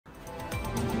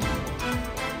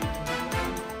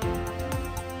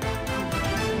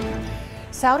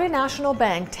Saudi National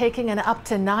Bank taking an up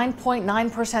to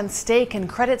 9.9% stake in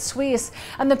Credit Suisse,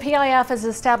 and the PIF is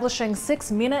establishing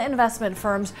 6 MENA investment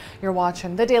firms. You're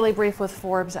watching The Daily Brief with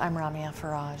Forbes. I'm Ramia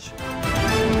Faraj.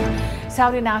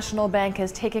 Saudi National Bank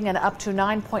is taking an up to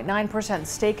 9.9%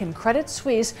 stake in Credit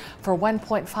Suisse for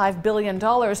 $1.5 billion.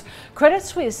 Credit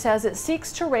Suisse says it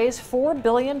seeks to raise $4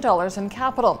 billion in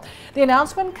capital. The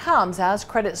announcement comes as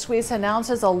Credit Suisse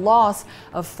announces a loss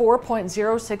of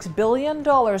 $4.06 billion in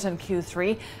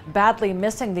Q3, badly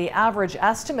missing the average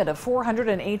estimate of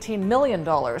 $418 million.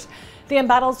 The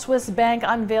embattled Swiss bank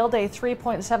unveiled a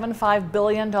 $3.75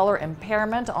 billion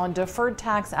impairment on deferred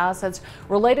tax assets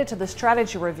related to the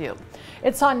strategy review.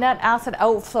 It saw net asset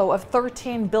outflow of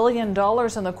 $13 billion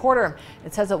in the quarter.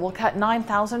 It says it will cut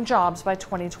 9,000 jobs by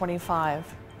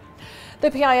 2025. The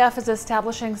PIF is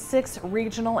establishing 6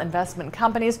 regional investment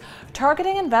companies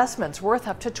targeting investments worth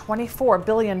up to $24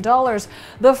 billion.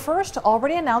 The first,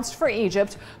 already announced for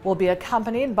Egypt, will be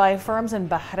accompanied by firms in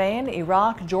Bahrain,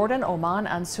 Iraq, Jordan, Oman,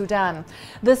 and Sudan.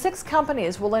 The 6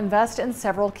 companies will invest in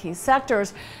several key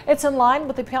sectors. It's in line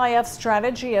with the PIF's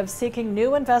strategy of seeking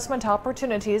new investment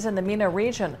opportunities in the MENA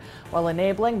region, while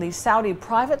enabling the Saudi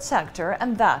private sector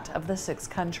and that of the 6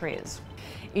 countries.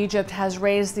 Egypt has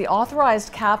raised the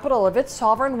authorized capital of its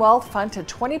sovereign wealth fund to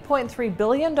 $20.3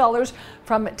 billion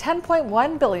from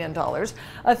 $10.1 billion.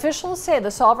 Officials say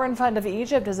the sovereign fund of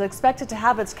Egypt is expected to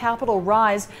have its capital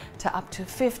rise to up to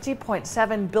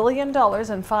 $50.7 billion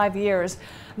in 5 years.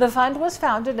 The fund was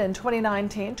founded in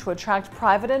 2019 to attract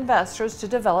private investors to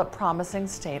develop promising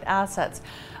state assets.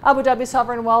 Abu Dhabi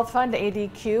Sovereign Wealth Fund,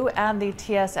 ADQ, and the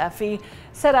TSFE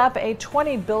set up a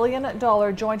 $20 billion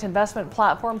joint investment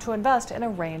platform to invest in a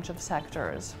range of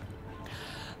sectors.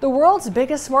 The world's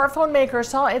biggest smartphone maker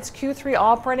saw its Q3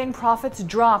 operating profits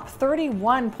drop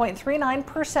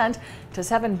 31.39% to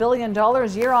 $7 billion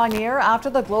year-on-year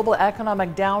after the global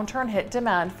economic downturn hit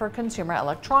demand for consumer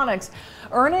electronics.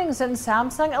 Earnings in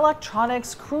Samsung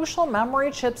Electronics' crucial memory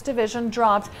chips division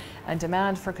dropped, and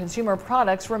demand for consumer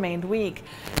products remained weak.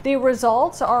 The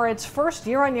results are its first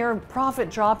year-on-year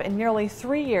profit drop in nearly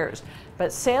 3 years.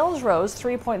 But sales rose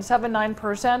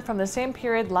 3.79% from the same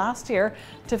period last year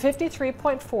to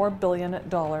 $53.4 billion.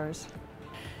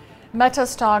 Meta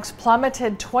stocks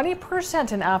plummeted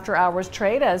 20% in after-hours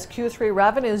trade as Q3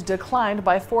 revenues declined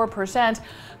by 4%.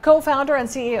 Co-founder and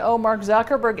CEO Mark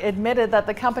Zuckerberg admitted that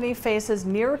the company faces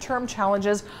near-term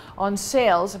challenges on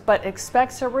sales but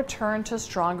expects a return to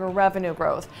stronger revenue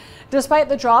growth. Despite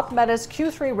the drop, Meta's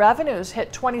Q3 revenues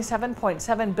hit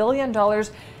 $27.7 billion,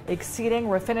 exceeding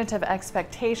Refinitiv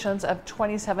expectations of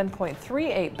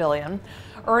 $27.38 billion.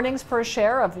 Earnings per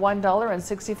share of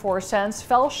 $1.64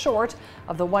 fell short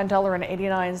of the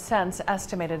 $1.89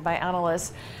 estimated by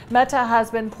analysts. Meta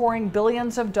has been pouring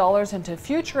billions of dollars into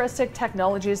futuristic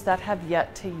technologies that have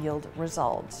yet to yield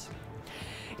results.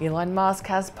 Elon Musk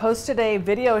has posted a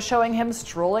video showing him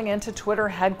strolling into Twitter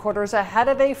headquarters ahead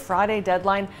of a Friday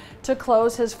deadline to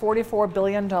close his $44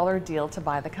 billion deal to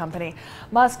buy the company.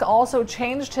 Musk also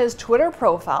changed his Twitter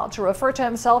profile to refer to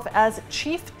himself as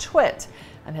Chief Twit,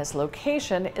 and his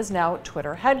location is now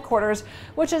Twitter headquarters,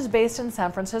 which is based in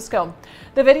San Francisco.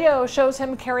 The video shows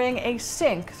him carrying a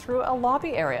sink through a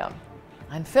lobby area.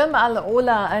 And Film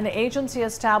Al-Ula, an agency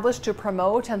established to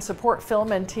promote and support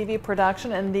film and TV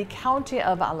production in the county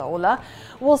of Al-Ula,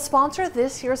 will sponsor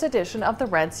this year's edition of the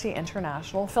Red Sea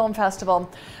International Film Festival.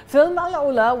 Film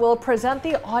Al-Ula will present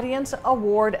the Audience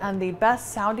Award and the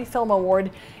Best Saudi Film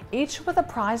Award, each with a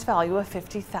prize value of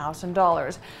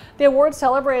 $50,000. The award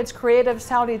celebrates creative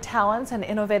Saudi talents and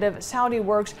innovative Saudi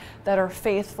works that are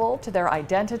faithful to their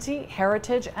identity,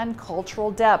 heritage, and cultural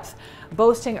depth,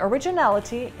 boasting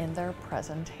originality in their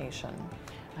presentation.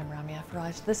 I'm Ramia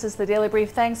Faraj. This is The Daily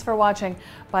Brief. Thanks for watching.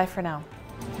 Bye for now.